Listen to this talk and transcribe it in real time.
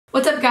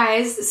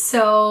guys,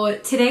 so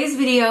today's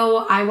video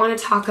I want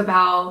to talk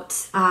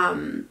about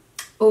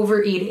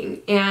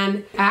overeating,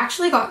 and I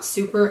actually got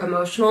super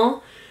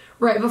emotional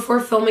right before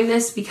filming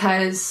this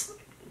because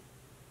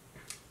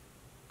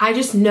I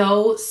just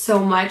know so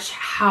much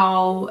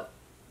how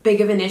big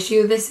of an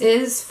issue this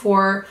is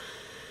for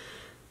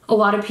a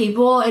lot of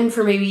people, and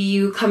for maybe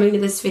you coming to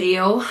this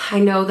video.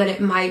 I know that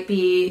it might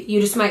be, you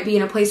just might be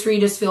in a place where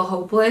you just feel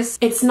hopeless.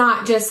 It's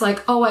not just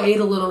like, oh, I ate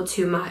a little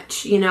too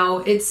much, you know,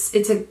 it's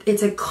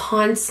a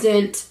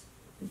constant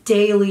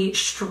daily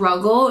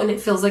struggle, and it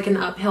feels like an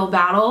uphill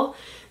battle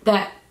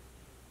that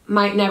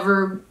might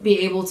never be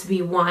able to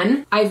be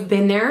won. I've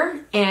been there,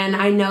 and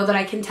I know that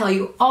I can tell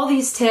you all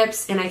these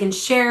tips and I can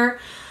share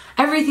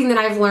everything that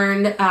I've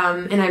learned,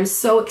 and I'm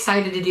so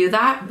excited to do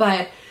that.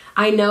 But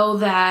I know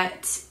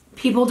that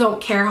people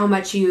don't care how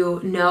much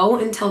you know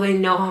until they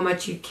know how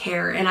much you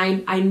care. And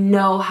I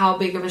know how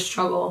big of a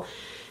struggle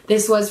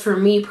this was for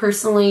me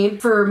personally.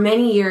 For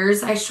many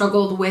years, I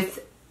struggled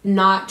with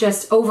not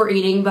just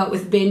overeating, but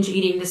with binge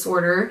eating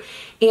disorder.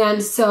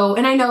 And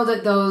I know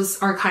that those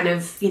are kind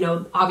of, you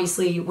know,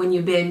 obviously when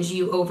you binge,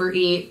 you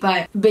overeat,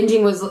 but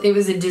binging was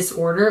a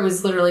disorder. It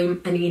was literally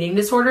an eating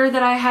disorder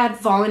that I had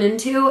fallen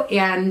into.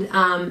 And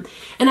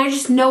I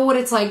just know what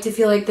it's like to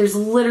feel like there's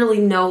literally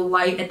no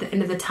light at the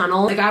end of the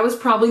tunnel. Like, I was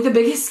probably the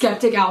biggest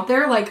skeptic out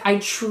there. Like, I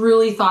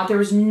truly thought there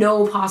was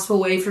no possible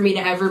way for me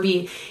to ever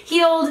be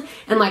healed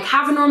and like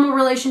have a normal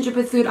relationship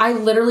with food. I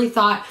literally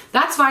thought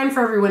that's fine for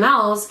everyone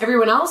else.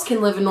 Everyone else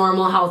can live a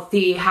normal,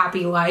 healthy,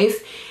 happy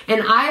life.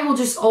 And I will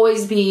just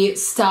always be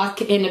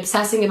stuck in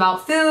obsessing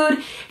about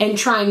food and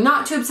trying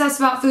not to obsess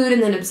about food,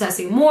 and then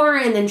obsessing more,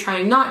 and then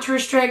trying not to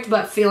restrict,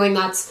 but feeling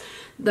that's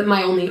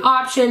my only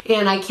option.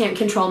 And I can't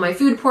control my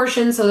food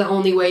portions, so the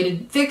only way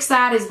to fix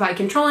that is by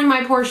controlling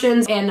my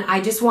portions. And I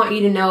just want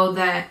you to know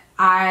that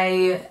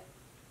I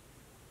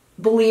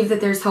believe that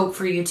there's hope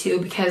for you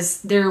too,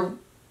 because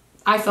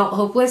I felt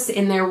hopeless,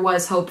 and there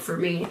was hope for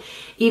me.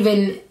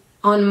 Even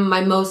on my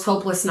most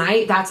hopeless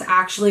night, that's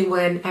actually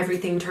when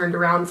everything turned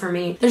around for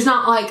me. There's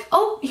not like,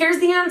 oh, here's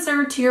the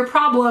answer to your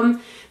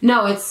problem.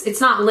 No,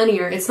 it's not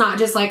linear. It's not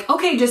just like,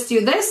 okay, just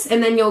do this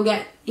and then you'll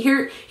get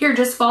here,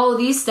 just follow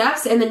these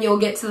steps and then you'll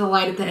get to the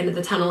light at the end of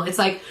the tunnel. It's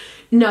like,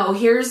 no,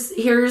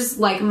 here's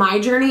like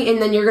my journey,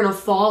 and then you're gonna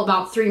fall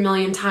about 3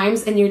 million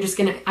times, and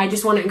I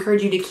just want to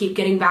encourage you to keep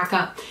getting back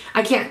up.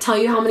 I can't tell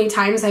you how many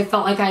times I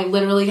felt like I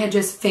literally had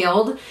just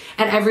failed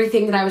at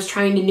everything that I was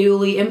trying to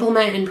newly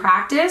implement and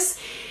practice.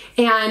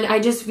 And I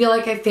just feel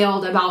like I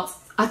failed about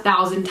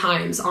 1,000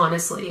 times,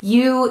 honestly.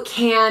 You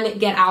can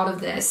get out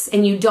of this,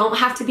 and you don't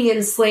have to be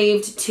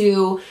enslaved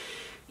to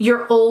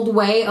your old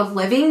way of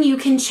living. You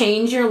can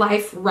change your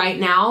life right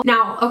now.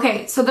 Now,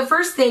 okay, so the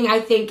first thing I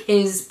think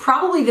is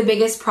probably the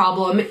biggest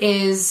problem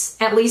is,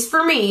 at least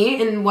for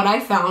me, and what I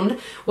found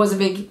was a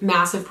big,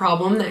 massive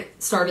problem that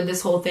started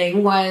this whole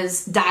thing,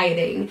 was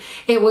dieting.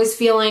 It was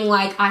feeling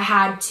like I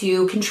had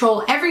to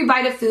control every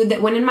bite of food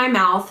that went in my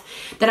mouth,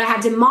 that I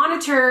had to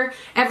monitor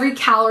every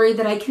calorie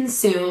that I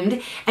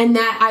consumed, and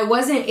that I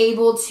wasn't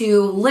able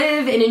to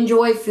live and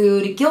enjoy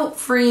food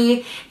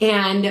guilt-free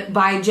and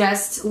by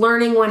just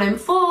learning when I'm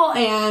full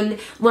and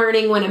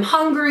learning when I'm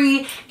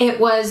hungry. It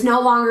was no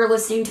longer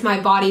listening to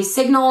my body's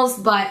signals,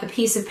 but a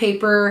piece of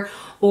paper,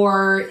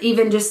 or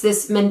even just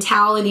this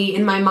mentality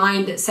in my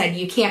mind that said,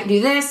 you can't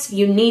do this,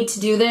 you need to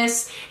do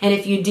this, and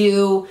if you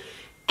do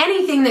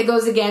anything that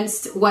goes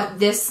against what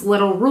this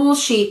little rule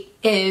sheet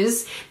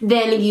is,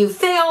 then you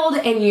failed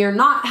and you're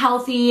not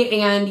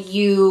healthy and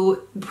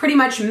you pretty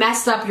much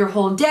messed up your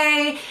whole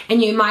day,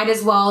 and you might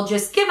as well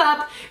just give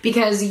up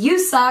because you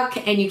suck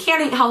and you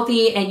can't eat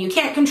healthy and you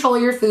can't control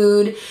your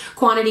food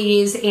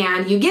quantities,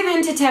 and you give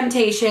in to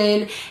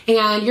temptation,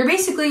 and you're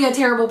basically a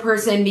terrible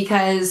person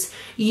because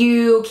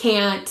you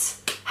can't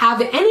have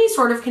any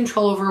sort of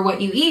control over what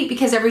you eat,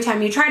 because every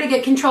time you try to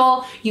get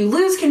control, you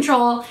lose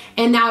control,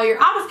 and now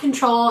you're out of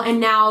control,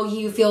 and now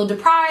you feel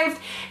deprived,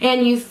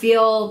 and you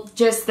feel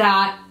just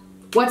that,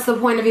 what's the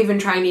point of even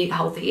trying to eat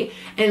healthy?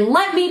 And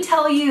let me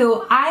tell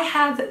you, I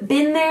have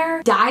been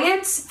there.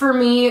 Diets for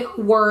me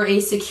were a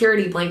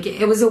security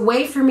blanket. It was a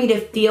way for me to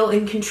feel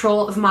in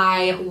control of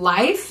my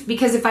life,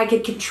 because if I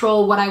could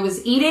control what I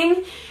was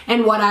eating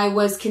and what I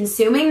was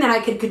consuming, then I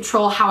could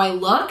control how I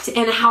looked,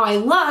 and how I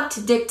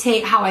looked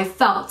dictate how I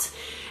felt.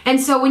 And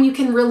so when you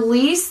can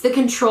release the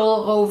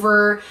control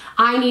over,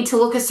 I need to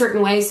look a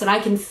certain way so that I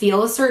can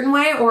feel a certain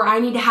way, or I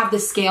need to have the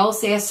scale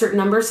say a certain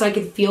number so I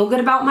can feel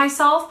good about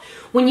myself,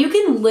 when you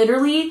can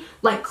literally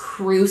like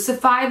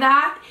crucify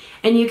that,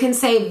 and you can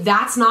say,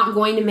 that's not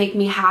going to make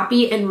me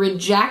happy, and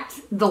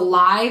reject the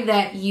lie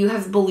that you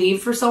have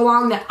believed for so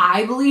long, that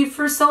I believed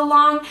for so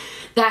long,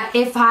 that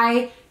if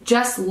I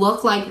just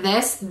look like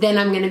this, then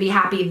I'm gonna be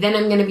happy, then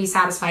I'm gonna be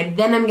satisfied,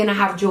 then I'm gonna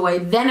have joy,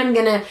 then I'm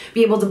gonna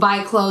be able to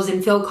buy clothes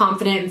and feel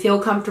confident and feel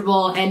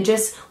comfortable and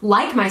just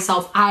like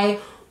myself.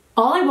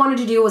 All I wanted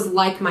to do was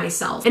like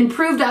myself and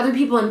prove to other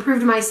people and prove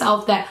to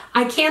myself that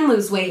I can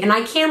lose weight and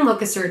I can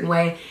look a certain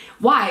way.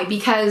 Why?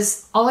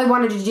 Because all I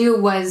wanted to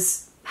do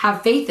was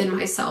have faith in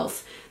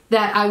myself,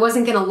 that I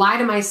wasn't gonna lie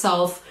to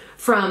myself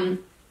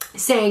from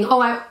saying,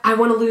 oh, I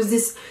want to lose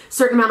this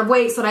certain amount of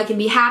weight so that I can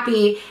be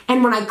happy.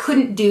 And when I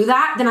couldn't do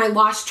that, then I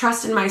lost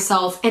trust in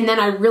myself. And then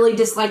I really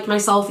disliked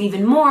myself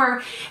even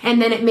more.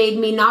 And then it made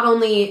me not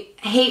only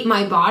hate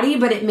my body,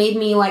 but it made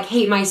me like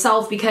hate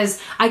myself, because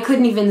I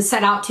couldn't even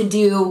set out to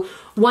do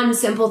one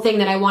simple thing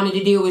that I wanted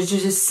to do, was to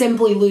just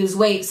simply lose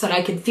weight so that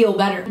I could feel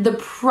better. The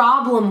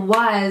problem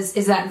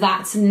is that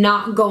that's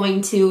not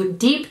going to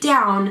deep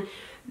down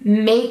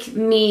make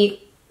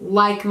me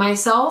like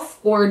myself,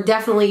 or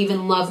definitely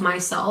even love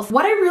myself.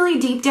 What I really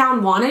deep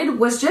down wanted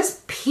was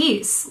just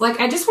peace. Like,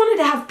 I just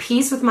wanted to have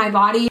peace with my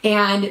body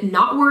and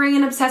not worry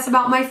and obsess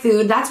about my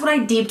food. That's what I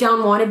deep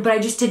down wanted, but I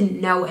just didn't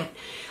know it.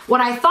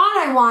 What I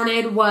thought I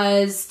wanted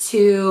was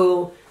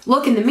to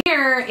look in the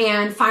mirror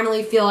and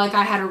finally feel like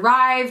I had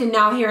arrived, and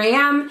now here I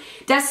am,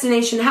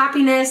 destination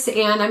happiness,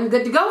 and I'm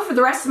good to go for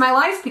the rest of my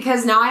life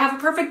because now I have a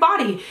perfect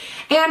body.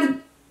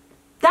 And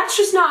that's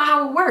just not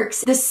how it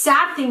works. The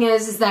sad thing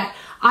is that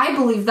I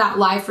believed that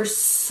lie for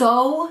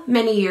so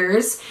many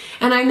years,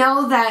 and I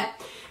know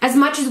that as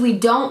much as we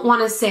don't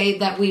want to say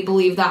that we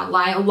believe that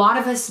lie, a lot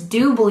of us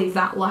do believe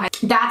that lie.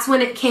 That's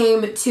when it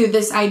came to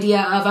this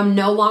idea of, I'm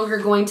no longer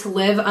going to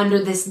live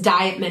under this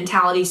diet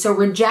mentality. So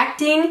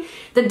rejecting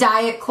the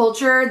diet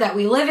culture that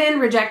we live in,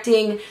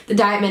 rejecting the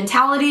diet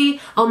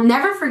mentality. I'll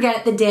never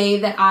forget the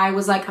day that I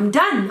was like, I'm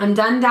done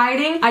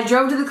dieting. I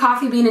drove to the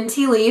Coffee Bean and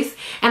Tea Leaf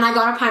and I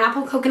got a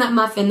pineapple coconut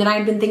muffin that I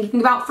had been thinking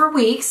about for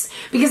weeks,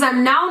 because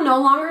I'm now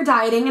no longer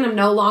dieting and I'm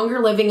no longer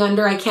living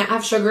under, I can't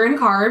have sugar and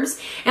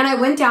carbs. And I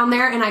went down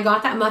there and I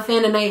got that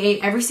muffin and I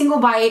ate every single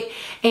bite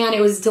and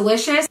it was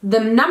delicious. The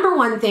number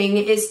one thing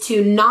is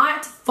to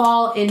not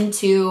fall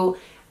into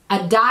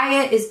a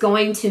diet is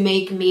going to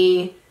make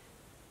me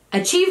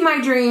achieve my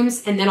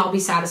dreams and then I'll be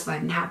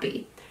satisfied and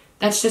happy.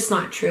 That's just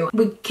not true.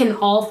 We can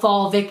all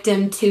fall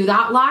victim to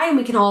that lie, and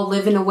we can all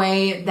live in a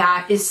way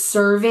that is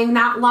serving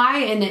that lie,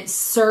 and it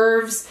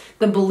serves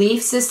the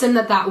belief system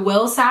that that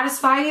will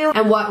satisfy you.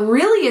 And what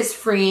really is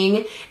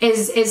freeing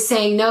is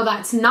saying, no,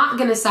 that's not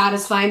going to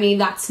satisfy me.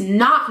 That's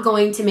not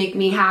going to make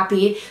me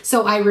happy.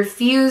 So I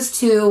refuse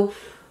to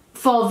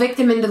fall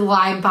victim into the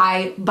lie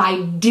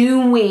by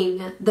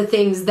doing the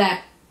things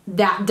that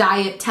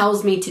diet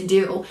tells me to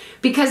do,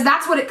 because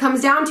that's what it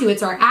comes down to.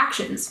 It's our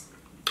actions.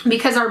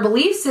 Because our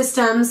belief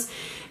systems,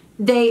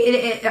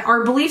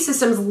 our belief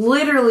systems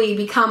literally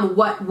become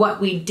what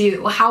we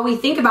do. How we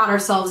think about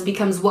ourselves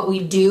becomes what we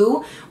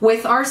do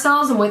with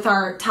ourselves and with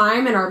our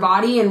time and our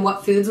body, and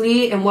what foods we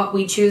eat and what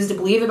we choose to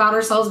believe about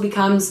ourselves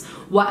becomes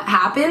what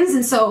happens.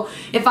 And so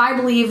if I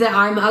believe that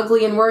I'm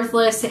ugly and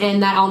worthless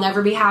and that I'll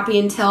never be happy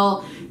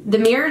until the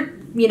mirror,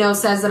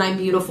 says that I'm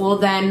beautiful,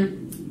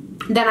 then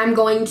I'm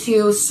going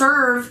to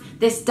serve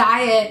this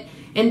diet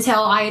until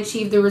I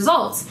achieve the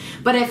results.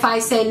 But if I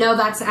say, no,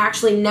 that's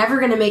actually never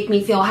going to make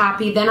me feel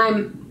happy, then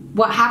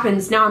what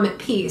happens? Now I'm at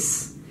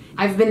peace.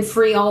 I've been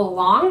free all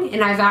along,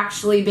 and I've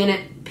actually been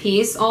at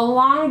peace all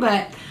along,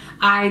 but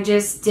I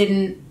just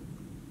didn't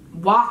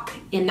walk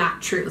in that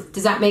truth.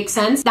 Does that make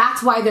sense?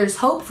 That's why there's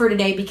hope for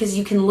today, because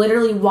you can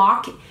literally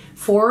walk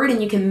forward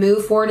and you can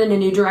move forward in a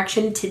new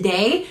direction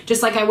today.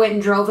 Just like I went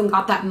and drove and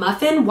got that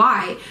muffin.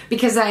 Why?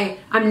 Because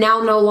I'm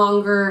now no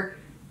longer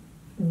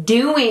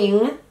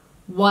doing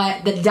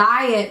what the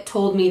diet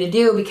told me to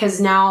do,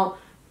 because now,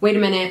 wait a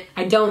minute,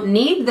 I don't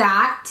need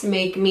that to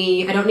make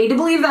me, I don't need to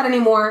believe that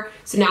anymore.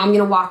 So now I'm going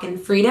to walk in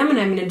freedom and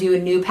I'm going to do a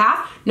new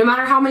path, no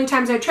matter how many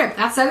times I trip.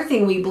 That's the other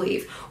thing we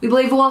believe. We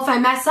believe, well, if I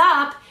mess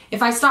up,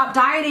 if I stop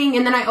dieting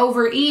and then I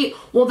overeat,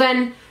 well,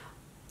 then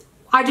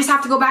I just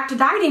have to go back to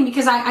dieting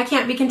because I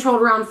can't be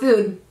controlled around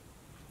food.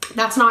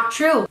 That's not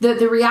true.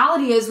 The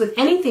reality is, with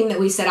anything that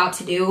we set out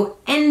to do,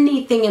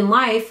 anything in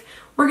life,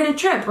 we're going to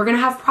trip, we're going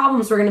to have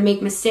problems, we're going to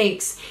make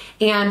mistakes,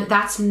 and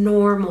that's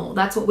normal.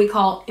 That's what we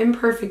call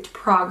imperfect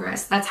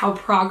progress. That's how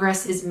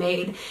progress is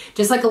made.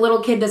 Just like a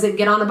little kid doesn't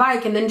get on a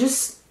bike and then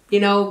just,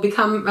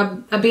 become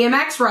a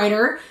BMX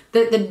rider.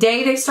 The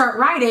day they start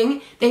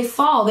riding, they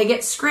fall, they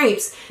get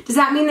scrapes. Does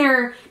that mean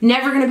they're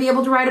never going to be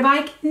able to ride a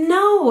bike?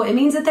 No, it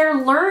means that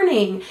they're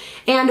learning.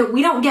 And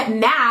we don't get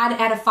mad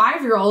at a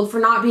 5-year-old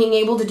for not being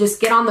able to just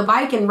get on the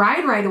bike and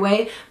ride right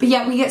away, but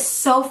yet we get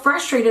so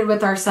frustrated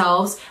with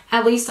ourselves.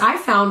 At least I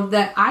found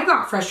that I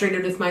got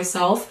frustrated with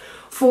myself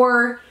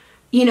for,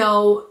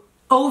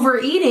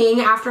 overeating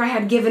after I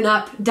had given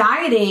up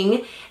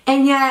dieting,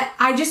 and yet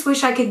I just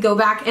wish I could go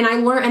back and I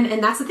learned,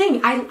 and that's the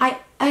thing, I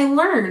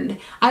learned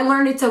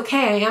it's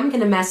okay. I am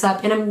going to mess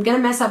up, and I'm going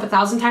to mess up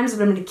 1,000 times,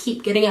 but I'm going to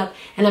keep getting up,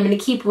 and I'm going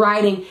to keep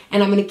riding,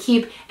 and I'm going to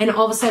keep, and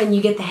all of a sudden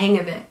you get the hang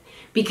of it,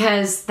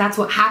 because that's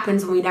what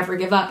happens when we never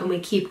give up and we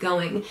keep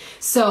going.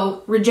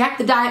 So reject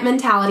the diet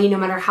mentality. No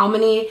matter how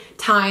many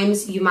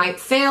times you might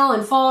fail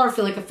and fall or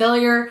feel like a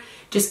failure,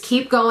 just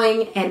keep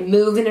going and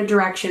move in a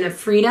direction of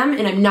freedom.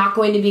 And I'm not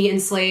going to be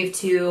enslaved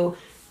to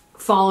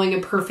following a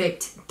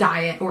perfect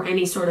diet or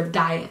any sort of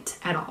diet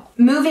at all.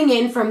 Moving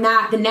in from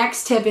that, the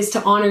next tip is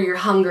to honor your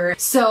hunger.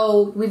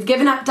 So we've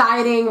given up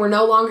dieting, we're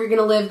no longer going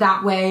to live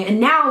that way, and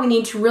now we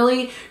need to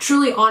really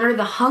truly honor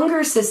the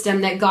hunger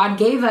system that God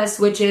gave us,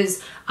 which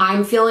is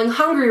I'm feeling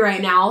hungry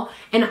right now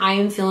and I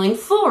am feeling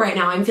full right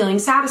now. I'm feeling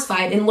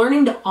satisfied, and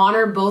learning to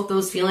honor both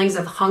those feelings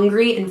of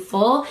hungry and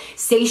full,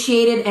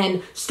 satiated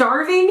and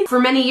starving. For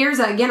many years,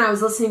 again, I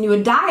was listening to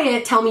a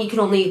diet tell me you can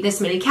only eat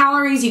this many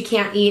calories, you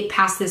can't eat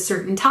past this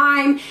certain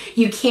time,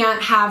 you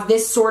can't have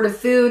this sort of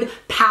food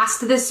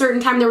past this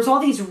certain time. There was all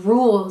these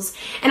rules,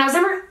 and I was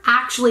never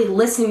actually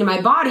listening to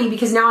my body,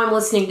 because now I'm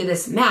listening to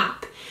this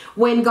map.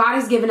 When God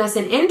has given us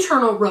an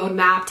internal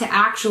roadmap to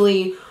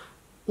actually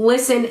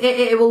listen,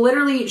 it will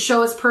literally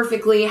show us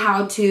perfectly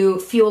how to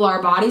fuel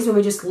our bodies when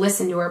we just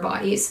listen to our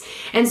bodies.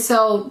 And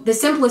so the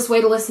simplest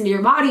way to listen to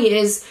your body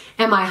is,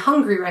 am I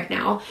hungry right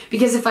now?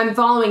 Because if I'm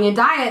following a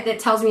diet that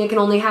tells me I can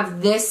only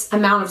have this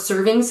amount of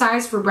serving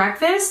size for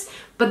breakfast,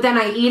 but then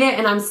I eat it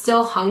and I'm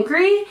still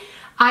hungry,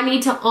 I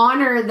need to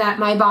honor that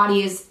my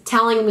body is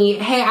telling me,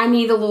 hey, I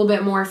need a little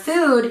bit more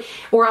food,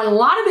 or a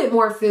lot of bit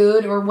more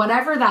food, or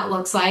whatever that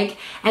looks like,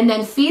 and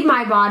then feed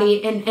my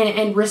body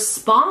and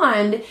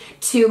respond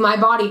to my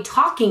body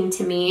talking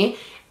to me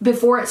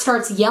before it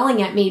starts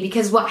yelling at me.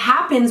 Because what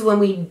happens when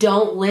we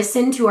don't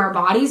listen to our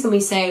bodies and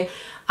we say,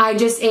 I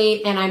just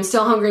ate and I'm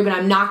still hungry, but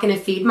I'm not going to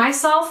feed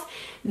myself,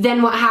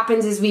 then what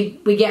happens is we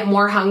get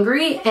more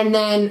hungry, and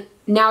then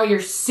now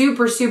you're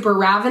super, super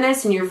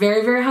ravenous and you're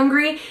very, very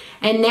hungry.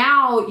 And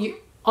now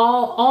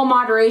all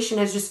moderation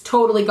has just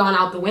totally gone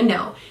out the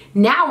window.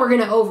 Now we're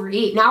going to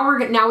overeat.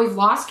 Now we've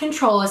lost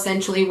control,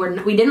 essentially.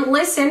 We didn't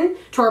listen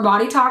to our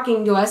body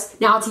talking to us.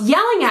 Now it's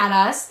yelling at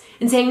us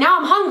and saying, now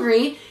I'm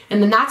hungry.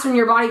 And then that's when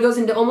your body goes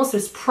into almost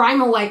this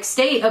primal-like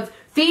state of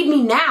feed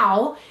me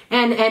now,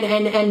 and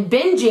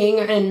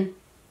binging and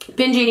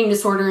binge eating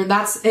disorder.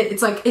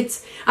 It's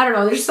I don't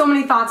know. There's so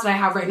many thoughts that I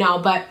have right now,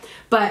 but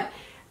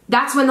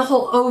that's when the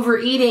whole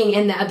overeating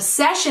and the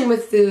obsession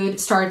with food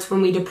starts,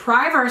 when we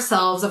deprive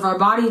ourselves of our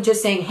body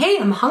just saying, hey,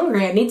 I'm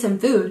hungry, I need some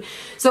food.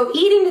 So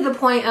eating to the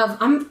point of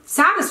I'm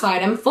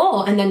satisfied, I'm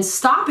full, and then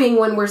stopping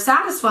when we're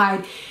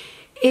satisfied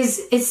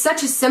is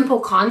such a simple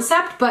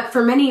concept, but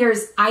for many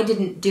years I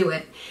didn't do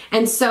it.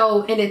 And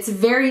it's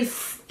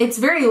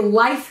very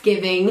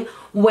life-giving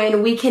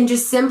when we can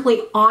just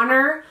simply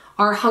honor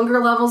our hunger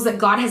levels that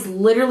God has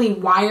literally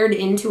wired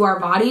into our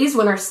bodies.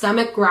 When our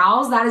stomach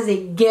growls, that is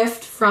a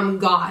gift from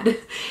God.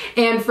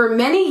 And for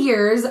many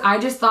years, I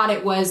just thought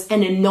it was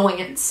an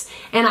annoyance,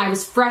 and I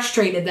was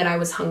frustrated that I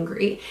was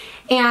hungry.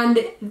 And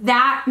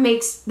that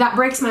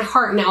breaks my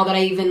heart now that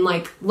I even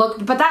look,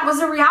 but that was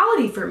a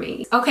reality for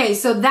me. Okay,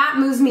 so that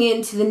moves me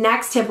into the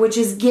next tip, which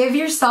is give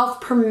yourself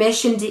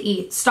permission to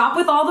eat. Stop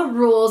with all the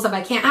rules of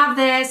I can't have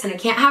this and I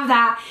can't have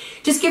that.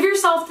 Just give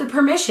yourself the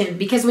permission,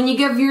 because when you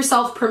give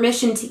yourself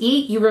permission to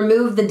eat, you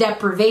remove the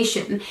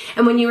deprivation.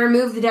 And when you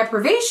remove the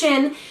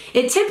deprivation,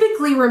 it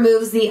typically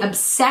removes the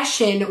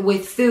obsession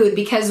with food,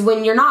 because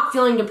when you're not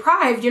feeling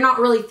deprived, you're not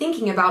really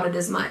thinking about it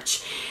as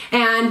much.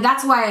 And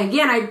that's why,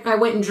 again, I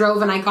went and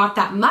drove and I got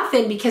that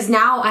muffin, because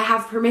now I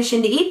have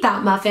permission to eat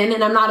that muffin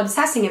and I'm not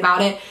obsessing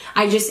about it.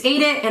 I just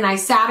ate it and I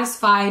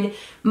satisfied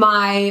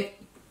my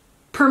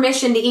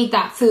permission to eat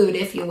that food,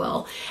 if you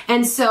will.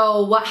 And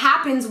so what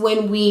happens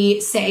when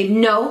we say,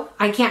 no,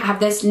 I can't have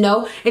this,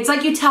 no, it's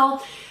like you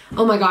tell,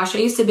 oh my gosh, I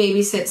used to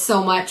babysit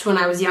so much when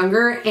I was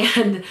younger,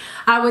 and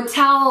I would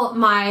tell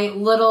my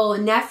little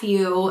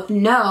nephew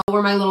no,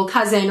 or my little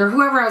cousin, or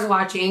whoever I was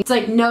watching, it's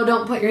like, no,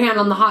 don't put your hand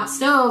on the hot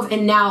stove,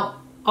 and now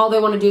all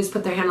they want to do is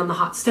put their hand on the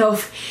hot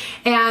stove.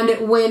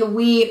 And when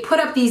we put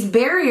up these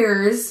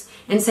barriers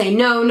and say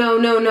no, no,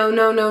 no, no,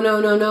 no, no, no,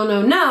 no, no,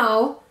 no,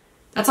 no,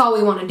 that's all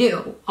we want to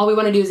do. All we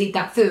want to do is eat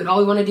that food. All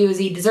we want to do is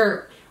eat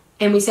dessert.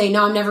 And we say,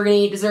 no, I'm never going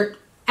to eat dessert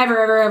ever,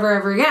 ever, ever,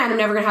 ever again. I'm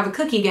never going to have a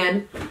cookie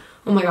again.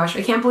 Oh my gosh,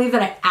 I can't believe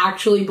that I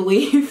actually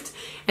believed,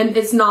 and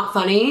it's not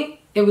funny.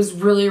 It was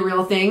really a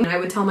real thing. I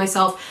would tell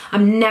myself,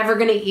 I'm never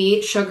gonna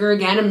eat sugar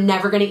again. I'm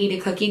never gonna eat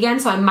a cookie again.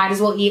 So I might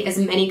as well eat as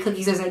many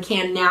cookies as I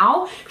can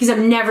now, because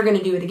I'm never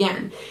gonna do it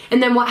again.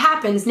 And then what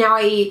happens? Now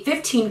I eat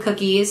 15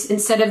 cookies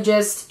instead of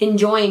just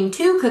enjoying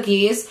 2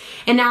 cookies.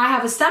 And now I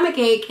have a stomach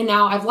ache, and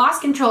now I've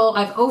lost control.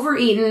 I've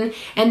overeaten,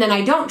 and then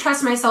I don't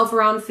trust myself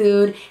around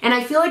food, and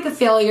I feel like a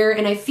failure,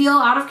 and I feel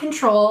out of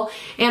control,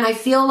 and I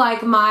feel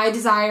like my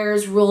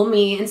desires rule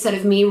me instead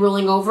of me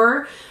ruling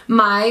over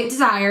my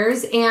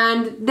desires.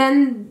 And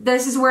then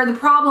this is where the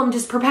problem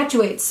just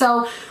perpetuates.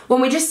 So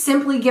when we just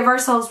simply give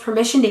ourselves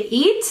permission to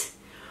eat,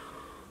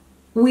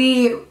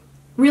 we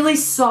really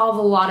solve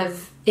a lot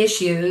of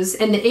issues.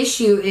 And the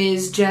issue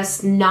is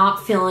just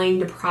not feeling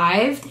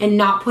deprived and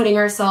not putting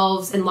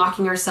ourselves and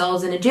locking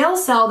ourselves in a jail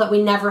cell that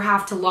we never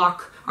have to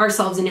lock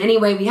ourselves in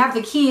anyway. We have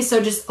the key,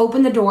 so just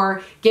open the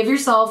door, give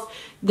yourself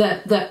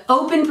the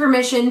open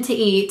permission to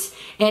eat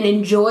and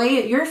enjoy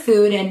your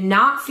food and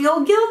not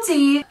feel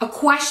guilty. A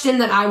question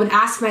that I would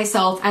ask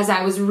myself as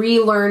I was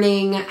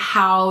relearning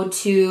how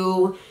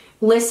to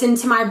listen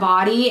to my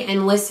body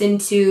and listen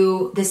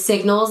to the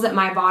signals that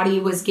my body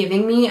was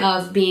giving me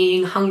of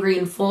being hungry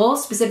and full.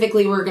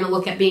 Specifically, we're going to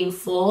look at being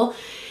full.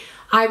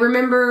 I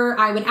remember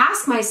I would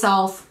ask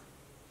myself,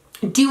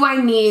 do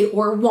I need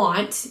or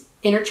want,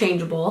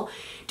 interchangeable,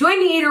 do I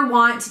need or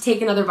want to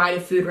take another bite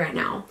of food right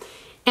now?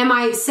 am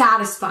I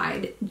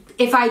satisfied?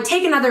 If I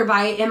take another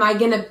bite, am I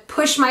gonna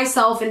push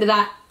myself into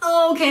that,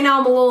 oh, okay, now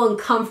I'm a little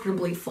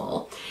uncomfortably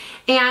full?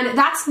 And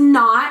that's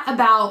not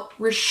about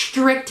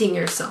restricting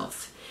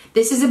yourself.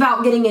 This is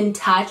about getting in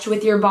touch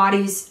with your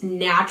body's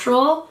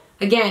natural,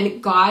 again,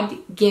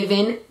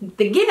 God-given,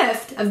 the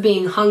gift of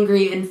being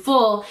hungry and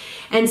full,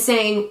 and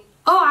saying,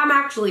 oh, I'm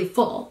actually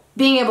full.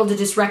 Being able to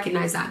just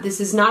recognize that. This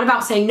is not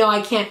about saying, no,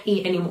 I can't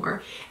eat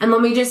anymore. And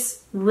let me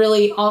just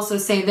really also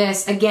say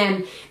this.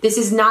 Again, this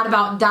is not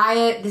about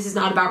diet. This is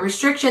not about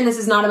restriction. This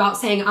is not about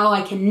saying, oh,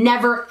 I can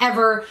never,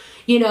 ever,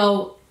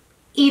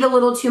 eat a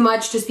little too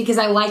much just because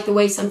I like the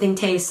way something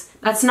tastes.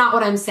 That's not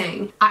what I'm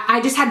saying.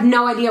 I just had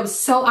no idea. I was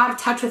so out of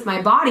touch with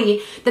my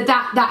body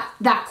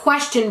that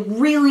question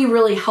really,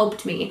 really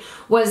helped me,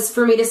 was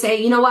for me to say,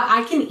 you know what,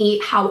 I can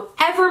eat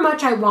however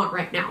much I want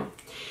right now.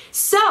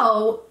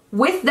 So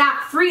with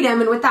that freedom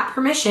and with that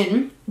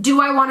permission,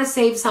 do I want to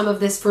save some of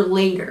this for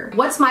later?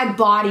 What's my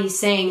body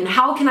saying, and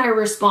how can I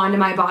respond to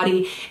my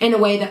body in a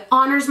way that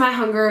honors my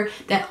hunger,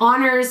 that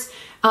honors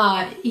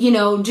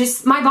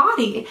just my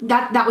body?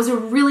 That was a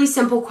really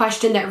simple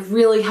question that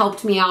really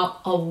helped me out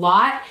a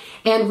lot,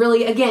 and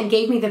really, again,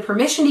 gave me the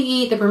permission to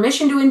eat, the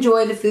permission to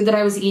enjoy the food that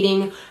I was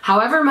eating,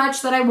 however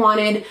much that I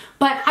wanted.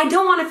 But I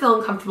don't want to feel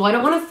uncomfortable. I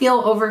don't want to feel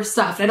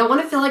overstuffed. I don't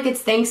want to feel like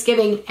it's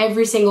Thanksgiving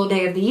every single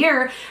day of the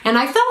year. And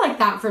I felt like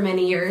that for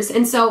many years.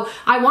 And so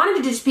I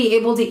wanted to just be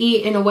able to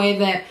eat in a way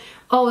that,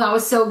 oh, that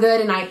was so good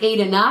and I ate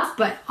enough,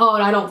 but oh,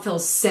 I don't feel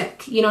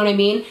sick. You know what I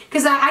mean?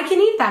 Because I can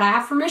eat that. I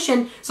have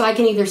permission, so I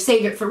can either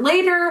save it for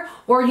later,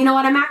 or you know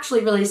what, I'm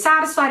actually really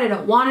satisfied. I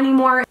don't want any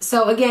more.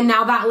 So again,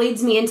 now that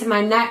leads me into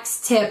my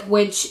next tip,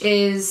 which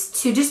is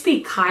to just be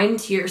kind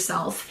to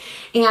yourself.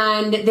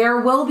 And there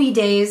will be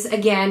days,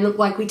 again,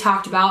 like we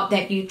talked about,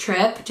 that you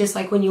trip, just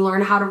like when you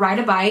learn how to ride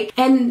a bike.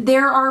 And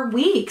there are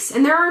weeks,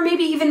 and there are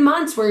maybe even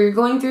months where you're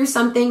going through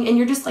something and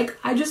you're just like,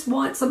 I just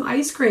want some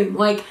ice cream.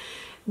 Like,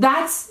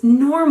 that's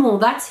normal,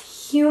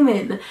 that's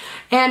human.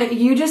 And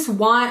you just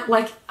want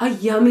like a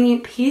yummy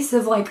piece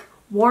of like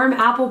warm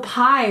apple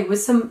pie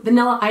with some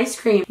vanilla ice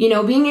cream.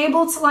 Being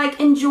able to like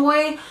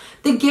enjoy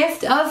the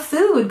gift of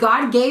food.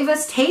 God gave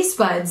us taste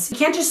buds. You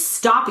can't just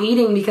stop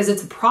eating because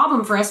it's a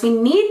problem for us. We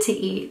need to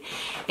eat.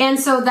 And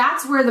so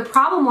that's where the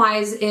problem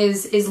lies,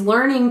 is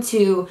learning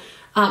to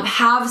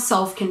have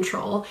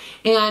self-control.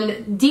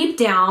 And deep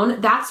down,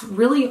 that's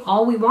really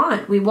all we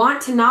want. We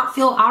want to not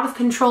feel out of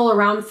control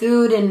around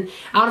food and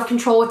out of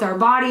control with our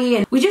body.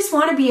 And we just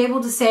want to be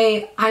able to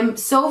say, I'm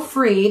so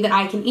free that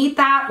I can eat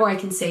that, or I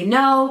can say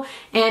no,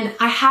 and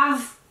I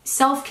have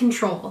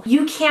self-control.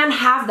 You can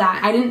have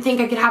that. I didn't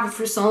think I could have it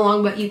for so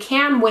long, but you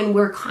can when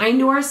we're kind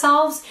to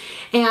ourselves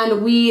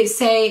and we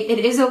say, it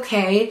is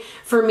okay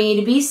for me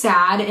to be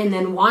sad and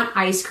then want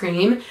ice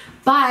cream,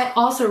 but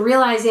also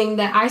realizing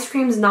that ice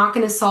cream is not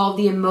going to solve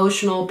the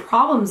emotional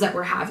problems that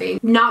we're having.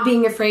 Not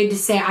being afraid to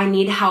say, I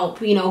need help,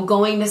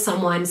 going to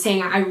someone,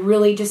 saying, I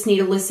really just need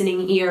a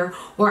listening ear,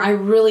 or I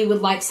really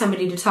would like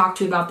somebody to talk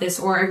to about this,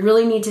 or I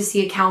really need to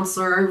see a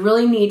counselor, or I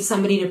really need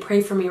somebody to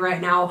pray for me right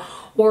now,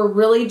 or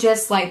really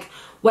just like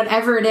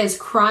whatever it is,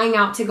 crying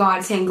out to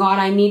God, saying, God,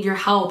 I need your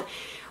help.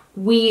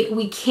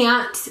 We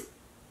can't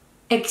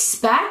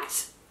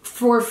expect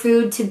for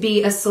food to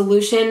be a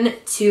solution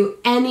to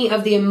any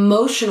of the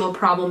emotional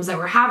problems that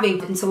we're having.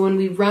 And so when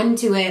we run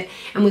to it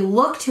and we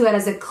look to it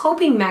as a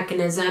coping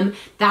mechanism,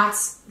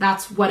 that's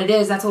what it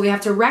is. That's what we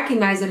have to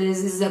recognize that it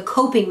is a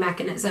coping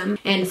mechanism.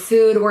 And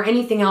food or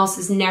anything else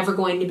is never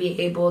going to be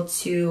able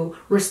to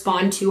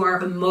respond to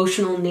our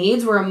emotional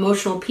needs. We're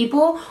emotional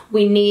people.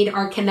 We need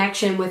our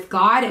connection with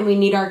God, and we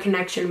need our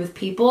connection with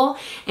people.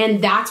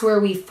 And that's where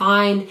we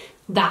find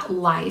that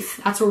life.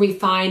 That's where we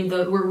find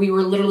where we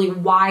were literally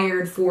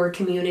wired for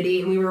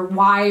community, and we were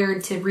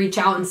wired to reach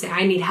out and say,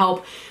 I need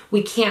help.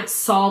 We can't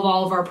solve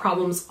all of our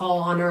problems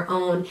all on our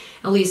own.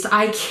 At least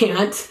I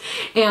can't.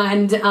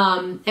 And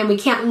we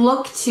can't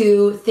look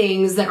to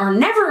things that are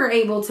never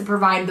able to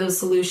provide those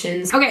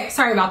solutions. Okay,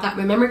 sorry about that.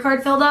 My memory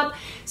card filled up.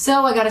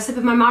 So I got a sip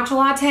of my matcha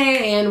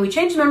latte, and we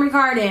changed the memory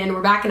card, and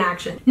we're back in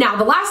action. Now,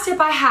 the last tip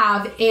I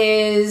have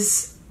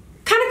is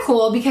kind of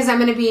cool because I'm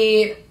going to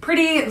be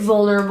pretty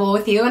vulnerable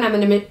with you, and I'm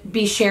going to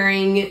be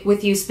sharing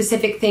with you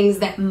specific things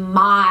that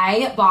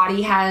my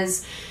body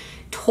has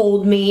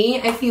told me,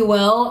 if you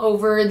will,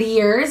 over the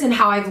years, and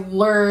how I've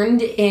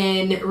learned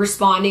in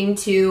responding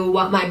to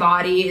what my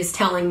body is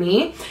telling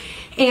me.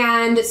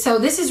 And so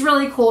this is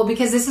really cool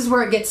because this is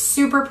where it gets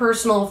super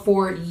personal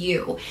for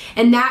you,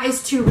 and that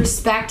is to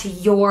respect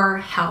your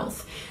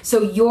health.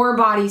 So your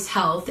body's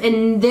health.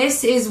 And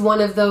this is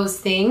one of those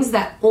things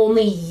that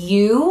only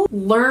you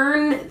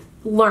learn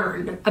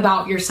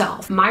about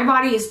yourself. My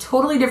body is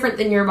totally different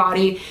than your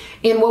body,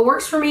 and what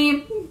works for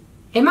me,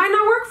 it might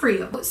not work for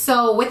you.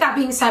 So with that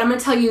being said, I'm gonna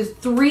tell you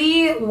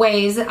 3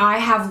 ways that I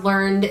have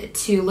learned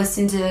to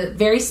listen to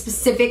very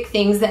specific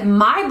things that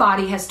my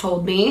body has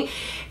told me.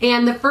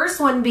 And the first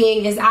one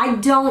being is I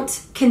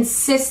don't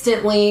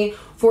consistently,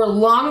 for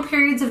long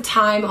periods of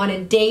time, on a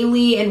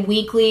daily and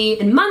weekly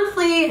and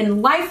monthly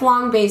and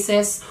lifelong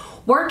basis,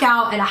 work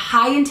out at a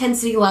high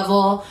intensity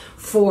level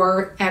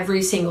for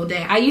every single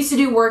day. I used to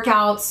do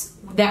workouts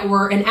that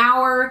were an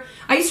hour.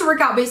 I used to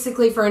work out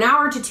basically for an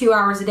hour to 2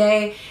 hours a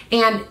day,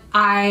 and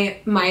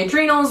my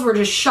adrenals were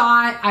just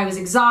shot. I was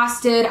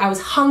exhausted. I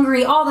was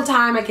hungry all the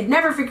time. I could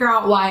never figure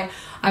out why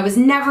I was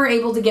never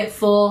able to get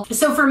full.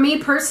 So for me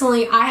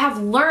personally, I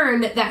have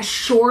learned that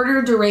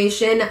shorter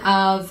duration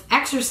of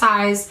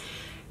exercise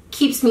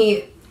keeps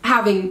me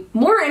having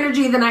more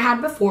energy than I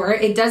had before.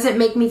 It doesn't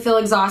make me feel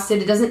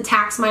exhausted. It doesn't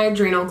tax my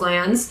adrenal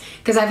glands,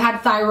 because I've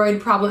had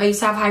thyroid problems. I used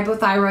to have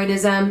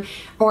hypothyroidism,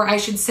 or I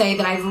should say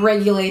that I've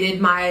regulated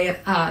my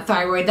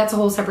thyroid. That's a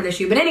whole separate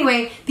issue. But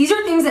anyway, these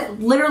are things that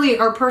literally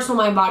are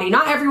personal to my body.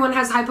 Not everyone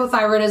has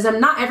hypothyroidism.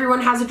 Not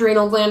everyone has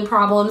adrenal gland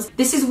problems.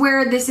 This is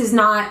where this is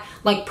not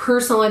like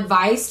personal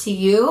advice to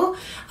you.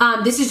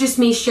 This is just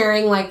me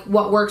sharing like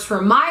what works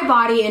for my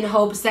body in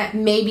hopes that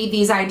maybe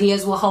these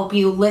ideas will help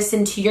you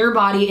listen to your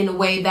body in a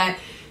way that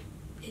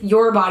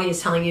your body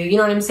is telling you. You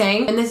know what I'm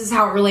saying? And this is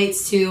how it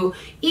relates to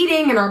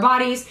eating and our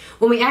bodies.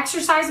 When we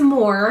exercise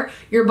more,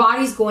 your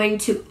body's going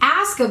to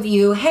ask of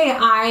you, hey,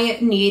 I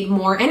need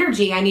more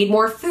energy. I need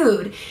more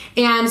food.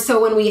 And so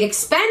when we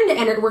expend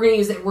energy, we're going to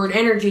use that word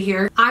energy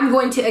here. I'm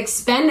going to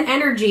expend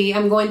energy.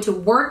 I'm going to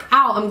work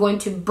out. I'm going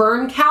to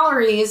burn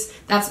calories.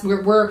 That's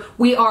where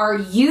we are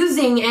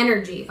using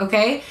energy.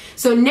 Okay.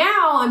 So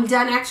now I'm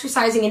done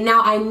exercising, and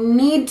now I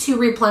need to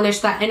replenish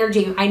that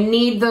energy. I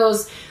need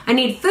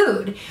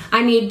food.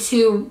 I need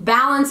to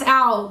balance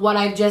out what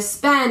I've just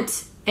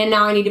spent, and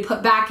now I need to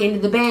put back into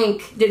the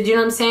bank. Do you know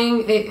what I'm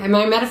saying?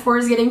 My metaphor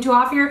is getting too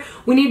off here.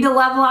 We need to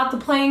level out the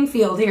playing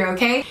field here,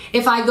 okay?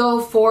 If I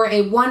go for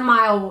a 1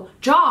 mile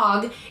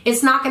jog,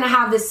 it's not gonna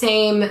have the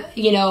same,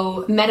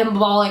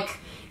 metabolic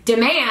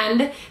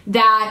demand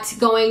that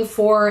going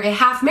for a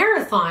half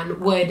marathon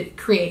would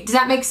create. Does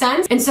that make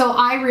sense? And so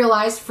I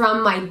realized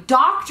from my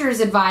doctor's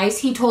advice,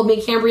 he told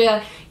me,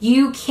 Cambria,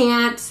 you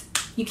can't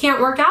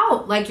work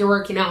out like you're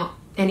working out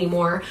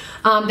anymore.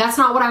 That's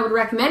not what I would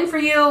recommend for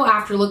you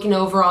after looking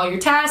over all your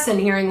tests and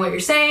hearing what you're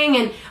saying.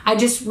 And I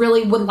just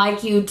really would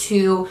like you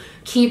to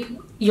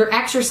keep your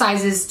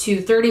exercises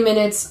to 30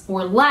 minutes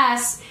or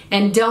less,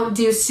 and don't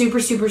do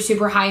super, super,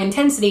 super high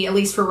intensity, at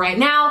least for right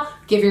now.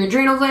 Give your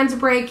adrenal glands a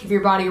break, give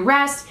your body a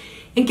rest.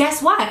 And guess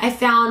what? I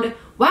found,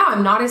 wow,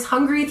 I'm not as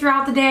hungry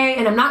throughout the day.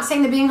 And I'm not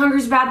saying that being hungry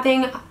is a bad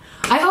thing.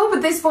 I hope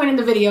at this point in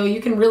the video,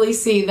 you can really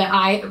see that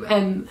I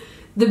am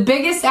the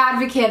biggest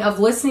advocate of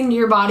listening to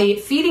your body,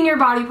 feeding your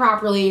body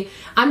properly.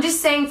 I'm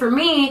just saying, for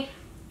me,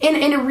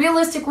 in a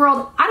realistic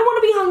world, I don't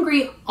want to be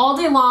hungry all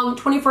day long,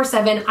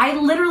 24/7. I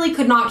literally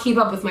could not keep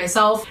up with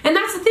myself. And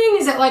that's the thing,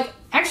 is that like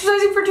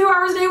exercising for 2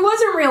 hours a day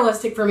wasn't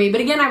realistic for me. But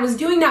again, I was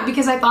doing that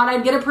because I thought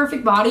I'd get a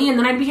perfect body and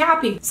then I'd be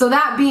happy. So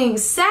that being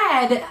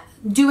said,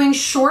 doing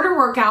shorter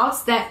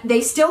workouts that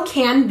they still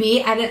can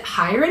be at a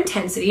higher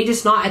intensity,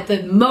 just not at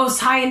the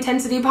most high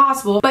intensity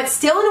possible, but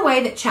still in a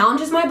way that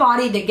challenges my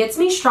body, that gets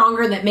me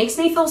stronger, that makes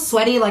me feel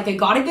sweaty, like I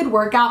got a good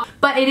workout.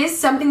 But it is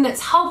something that's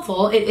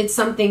helpful. It's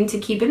something to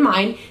keep in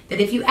mind,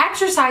 that if you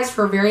exercise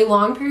for a very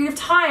long period of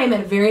time at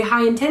a very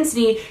high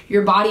intensity,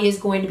 your body is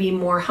going to be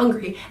more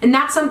hungry. And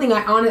that's something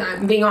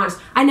I'm being honest,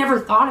 I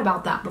never thought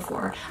about that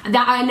before.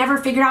 That I never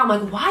figured out. I'm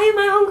like, why am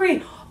I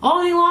hungry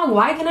all day long?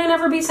 Why can I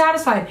never be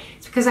satisfied?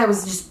 It's because I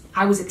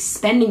was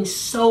expending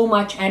so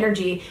much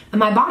energy, and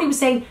my body was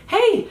saying,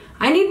 hey,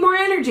 I need more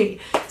energy,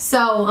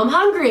 so I'm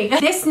hungry.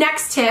 This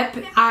next tip,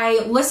 I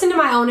listened to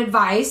my own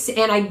advice,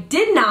 and I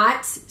did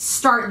not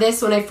start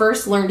this when I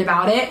first learned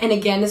about it. And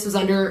again, this was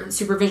under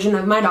supervision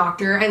of my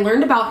doctor. I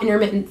learned about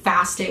intermittent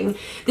fasting.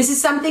 This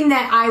is something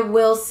that I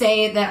will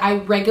say that I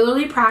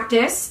regularly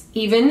practice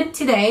even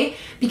today,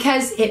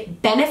 because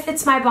it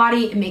benefits my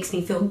body. It makes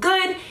me feel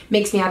good,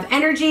 makes me have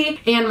energy.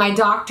 And my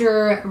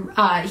doctor,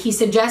 he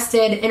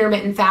suggested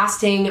intermittent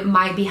fasting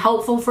might be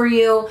helpful for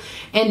you.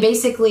 And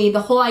basically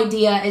the whole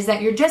idea is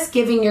that you're just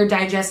giving your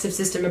digestive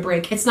system a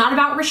break. It's not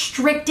about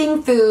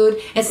restricting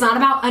food. It's not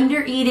about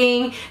under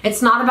eating.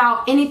 It's not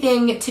about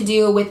anything to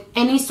do with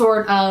any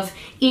sort of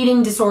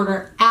eating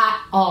disorder at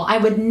all. I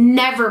would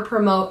never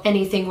promote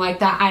anything like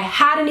that. I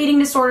had an eating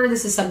disorder.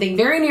 This is something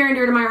very near and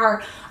dear to my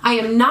heart. I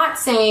am not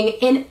saying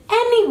in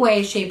any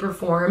way, shape, or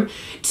form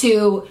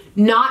to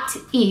not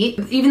eat.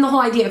 Even the whole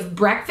idea of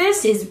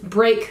breakfast is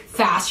break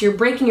fast. You're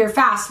breaking your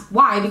fast.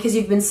 Why? Because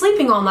you've been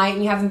sleeping all night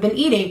and you haven't been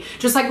eating.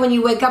 Just like when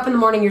you wake up in the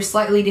morning, you're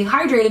slightly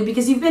dehydrated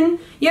because you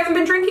haven't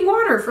been drinking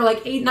water for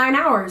like 8-9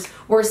 hours,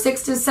 or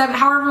 6 to 7,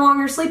 however long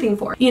you're sleeping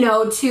for.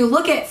 To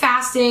look at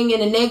fasting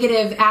in a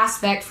negative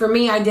aspect, for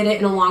me, I did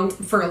it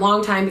for a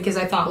long time because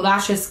I thought, well,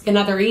 that's just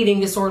another eating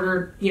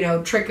disorder,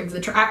 trick of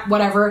the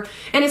whatever.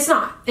 And it's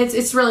not.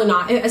 It's really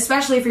not,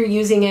 especially if you're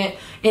using it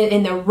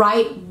in the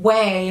right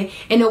way,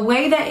 in a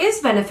way that is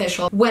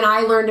beneficial. When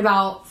I learned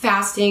about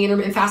fasting,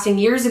 intermittent fasting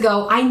years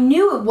ago, I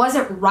knew it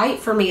wasn't right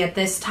for me at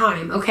this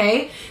time,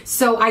 okay?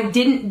 So I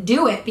didn't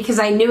do it because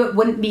I knew it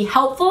wouldn't be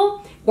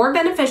helpful or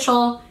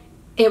beneficial.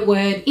 It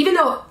would, even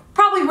though it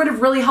probably would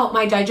have really helped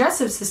my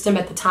digestive system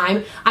at the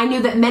time, I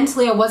knew that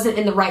mentally I wasn't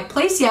in the right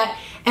place yet.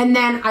 And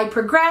then I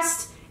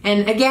progressed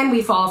And again,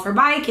 we fall off our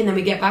bike and then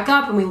we get back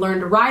up and we learn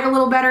to ride a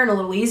little better and a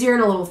little easier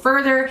and a little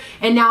further.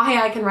 And now, hey,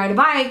 I can ride a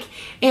bike.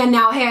 And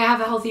now, hey, I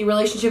have a healthy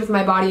relationship with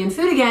my body and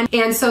food again.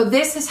 And so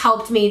this has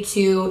helped me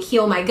to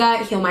heal my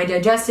gut, heal my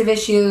digestive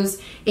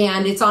issues.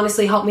 And it's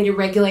honestly helped me to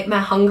regulate my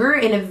hunger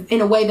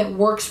in a way that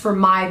works for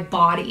my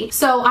body.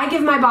 So I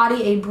give my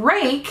body a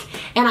break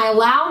and I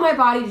allow my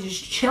body to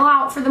just chill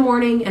out for the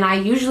morning. And I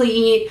usually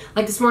eat,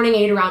 like this morning I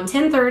ate around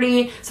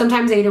 10:30,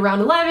 sometimes I ate around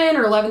 11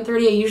 or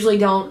 11:30. I usually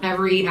don't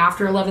ever eat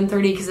after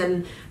 11:30 because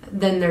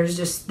then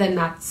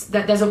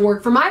that doesn't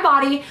work for my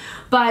body.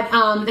 But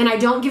and I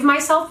don't give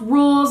myself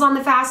rules on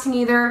the fasting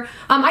either.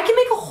 I can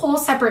make a whole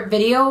separate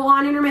video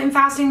on intermittent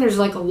fasting. There's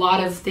like a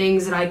lot of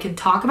things that I could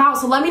talk about,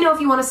 so let me know if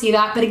you want to see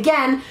that. But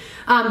again,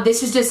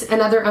 this is just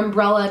another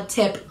umbrella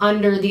tip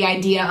under the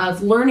idea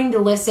of learning to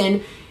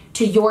listen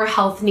to your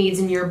health needs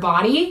in your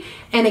body.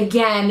 And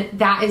again,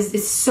 that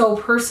is so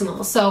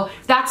personal. So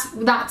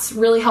that's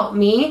really helped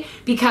me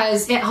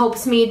because it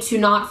helps me to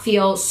not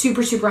feel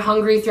super, super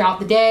hungry throughout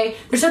the day.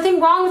 There's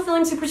nothing wrong with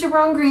feeling super, super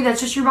hungry.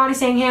 That's just your body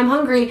saying, hey, I'm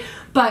hungry.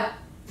 But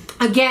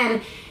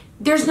again,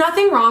 there's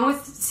nothing wrong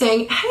with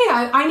saying, hey,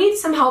 I need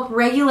some help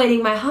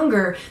regulating my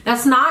hunger.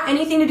 That's not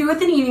anything to do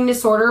with an eating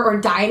disorder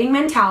or dieting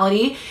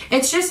mentality.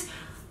 It's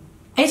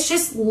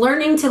just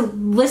learning to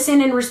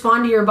listen and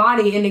respond to your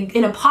body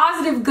in a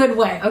positive, good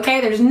way,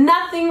 okay? There's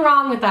nothing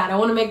wrong with that. I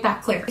want to make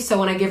that clear. So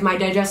when I give my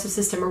digestive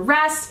system a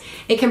rest,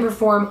 it can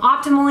perform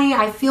optimally.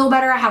 I feel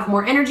better. I have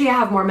more energy. I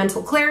have more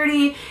mental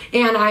clarity,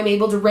 and I'm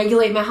able to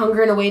regulate my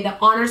hunger in a way that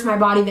honors my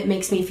body, that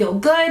makes me feel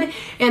good,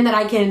 and that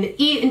I can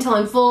eat until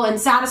I'm full and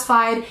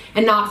satisfied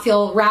and not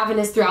feel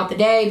ravenous throughout the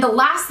day. The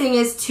last thing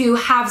is to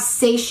have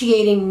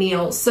satiating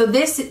meals. So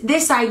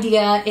this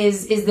idea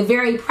is the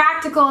very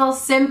practical,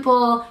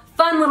 simple,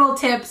 fun little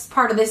tips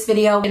part of this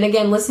video. And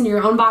again, listen to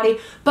your own body.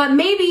 But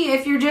maybe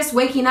if you're just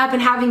waking up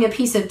and having a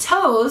piece of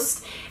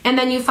toast and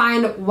then you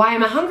find, why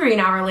am I hungry an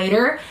hour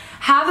later?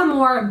 Have a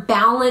more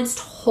balanced,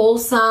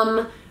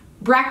 wholesome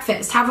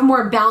breakfast. Have a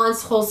more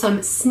balanced,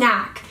 wholesome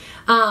snack.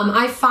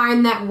 I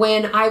find that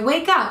when I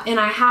wake up and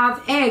I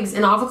have eggs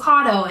and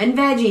avocado and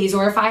veggies,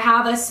 or if I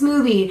have a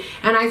smoothie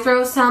and I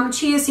throw some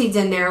chia seeds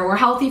in there or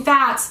healthy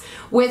fats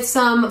with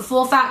some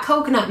full fat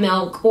coconut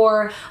milk,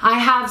 or I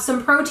have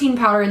some protein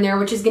powder in there,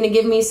 which is going to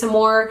give me some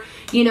more,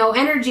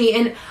 energy.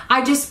 And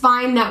I just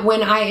find that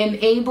when I am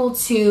able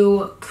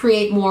to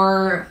create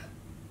more,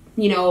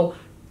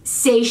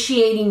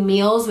 satiating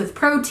meals with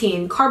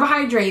protein,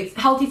 carbohydrates,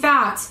 healthy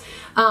fats,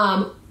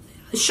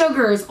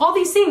 sugars, all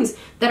these things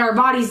that our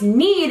bodies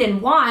need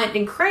and want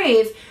and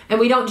crave, and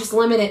we don't just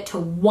limit it to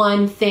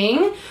one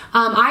thing.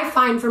 I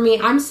find for me,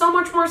 I'm so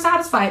much more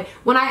satisfied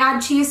when I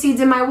add chia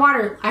seeds in my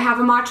water. I have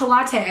a matcha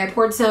latte. I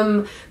poured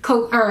some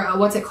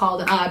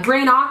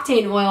brain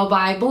octane oil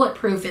by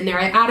Bulletproof in there.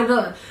 I added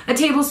a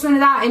tablespoon of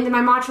that into my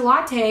matcha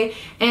latte,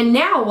 and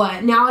now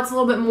what? Now it's a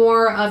little bit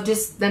more of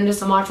than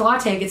just a matcha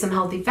latte. I get some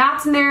healthy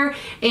fats in there,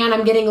 and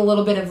I'm getting a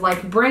little bit of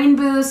like brain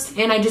boost,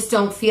 and I just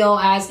don't feel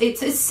as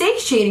it's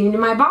satiating to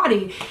my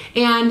body,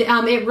 and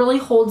it really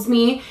holds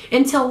me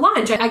until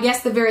lunch. I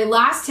guess the very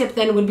last tip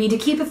then would be to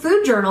keep a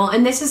food journal,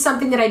 and this is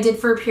something that I did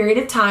for a period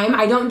of time.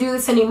 I don't do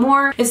this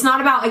anymore. It's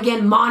not about,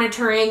 again,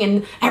 monitoring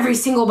and every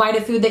single bite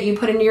of food that you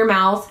put into your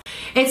mouth.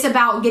 It's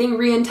about getting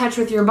in touch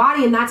with your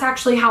body, and that's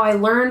actually how I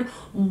learned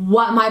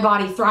what my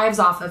body thrives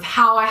off of,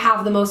 how I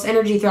have the most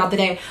energy throughout the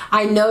day.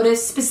 I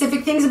noticed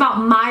specific things about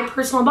my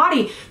personal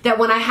body, that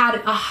when I had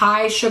a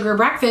high sugar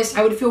breakfast,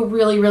 I would feel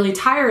really, really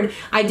tired.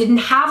 I didn't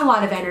have a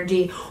lot of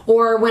energy.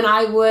 Or when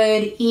I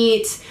would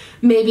eat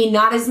maybe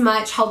not as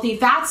much healthy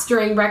fats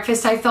during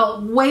breakfast, I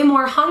felt way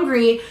more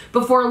hungry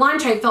before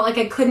lunch. I felt like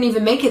I couldn't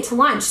even make it to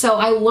lunch. So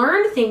I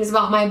learned things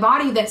about my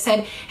body that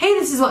said, hey,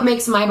 this is what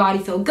makes my body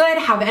feel good,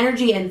 have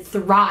energy, and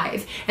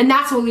thrive. And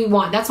that's what we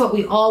want. That's what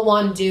we all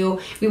want to do.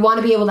 We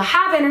want to be able to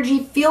have energy,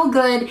 feel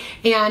good,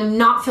 and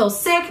not feel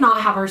sick,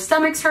 not have our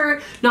stomachs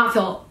hurt, not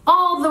feel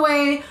all the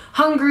way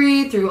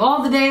hungry through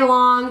all the day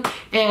long,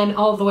 and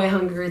all the way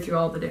hungry through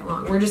all the day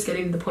long. We're just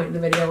getting to the point in the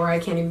video where I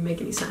can't even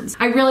make any sense.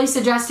 I really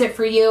suggest it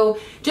for you.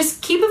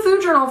 Just keep a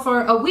food journal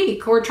for a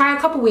week, or try a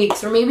couple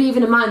weeks, or maybe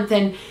even a month,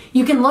 and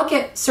you can look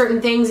at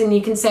certain things and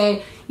you can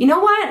say, you know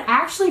what,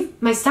 actually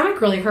my stomach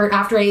really hurt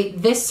after I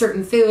ate this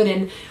certain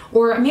food,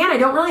 or man, I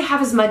don't really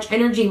have as much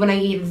energy when I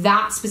eat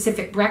that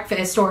specific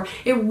breakfast. Or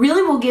it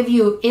really will give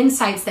you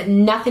insights that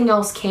nothing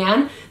else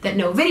can, that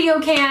no video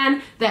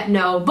can, that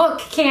no book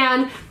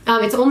can.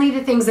 It's only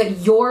the things that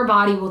your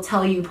body will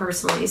tell you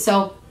personally.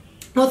 So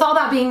with all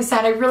that being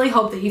said, I really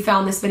hope that you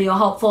found this video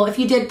helpful. If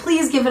you did,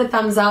 please give it a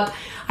thumbs up.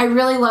 I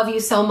really love you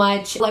so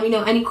much. Let me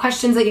know any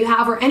questions that you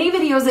have or any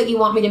videos that you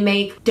want me to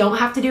make. Don't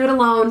have to do it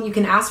alone. You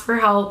can ask for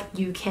help.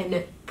 You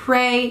can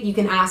pray. You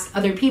can ask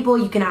other people.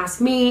 You can ask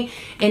me,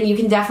 and you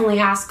can definitely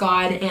ask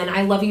God. And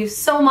I love you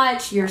so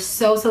much. You're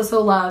so, so,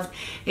 so loved.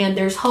 And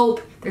there's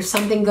hope. There's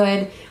something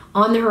good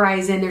on the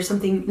horizon. There's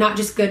something not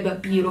just good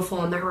but beautiful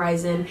on the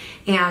horizon,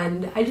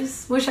 and I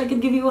just wish I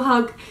could give you a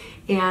hug.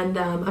 And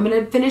I'm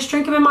gonna finish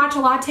drinking my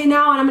matcha latte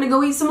now, and I'm gonna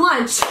go eat some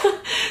lunch.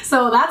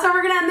 So that's how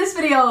we're gonna end this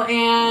video,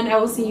 and I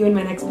will see you in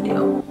my next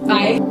video.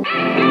 Bye.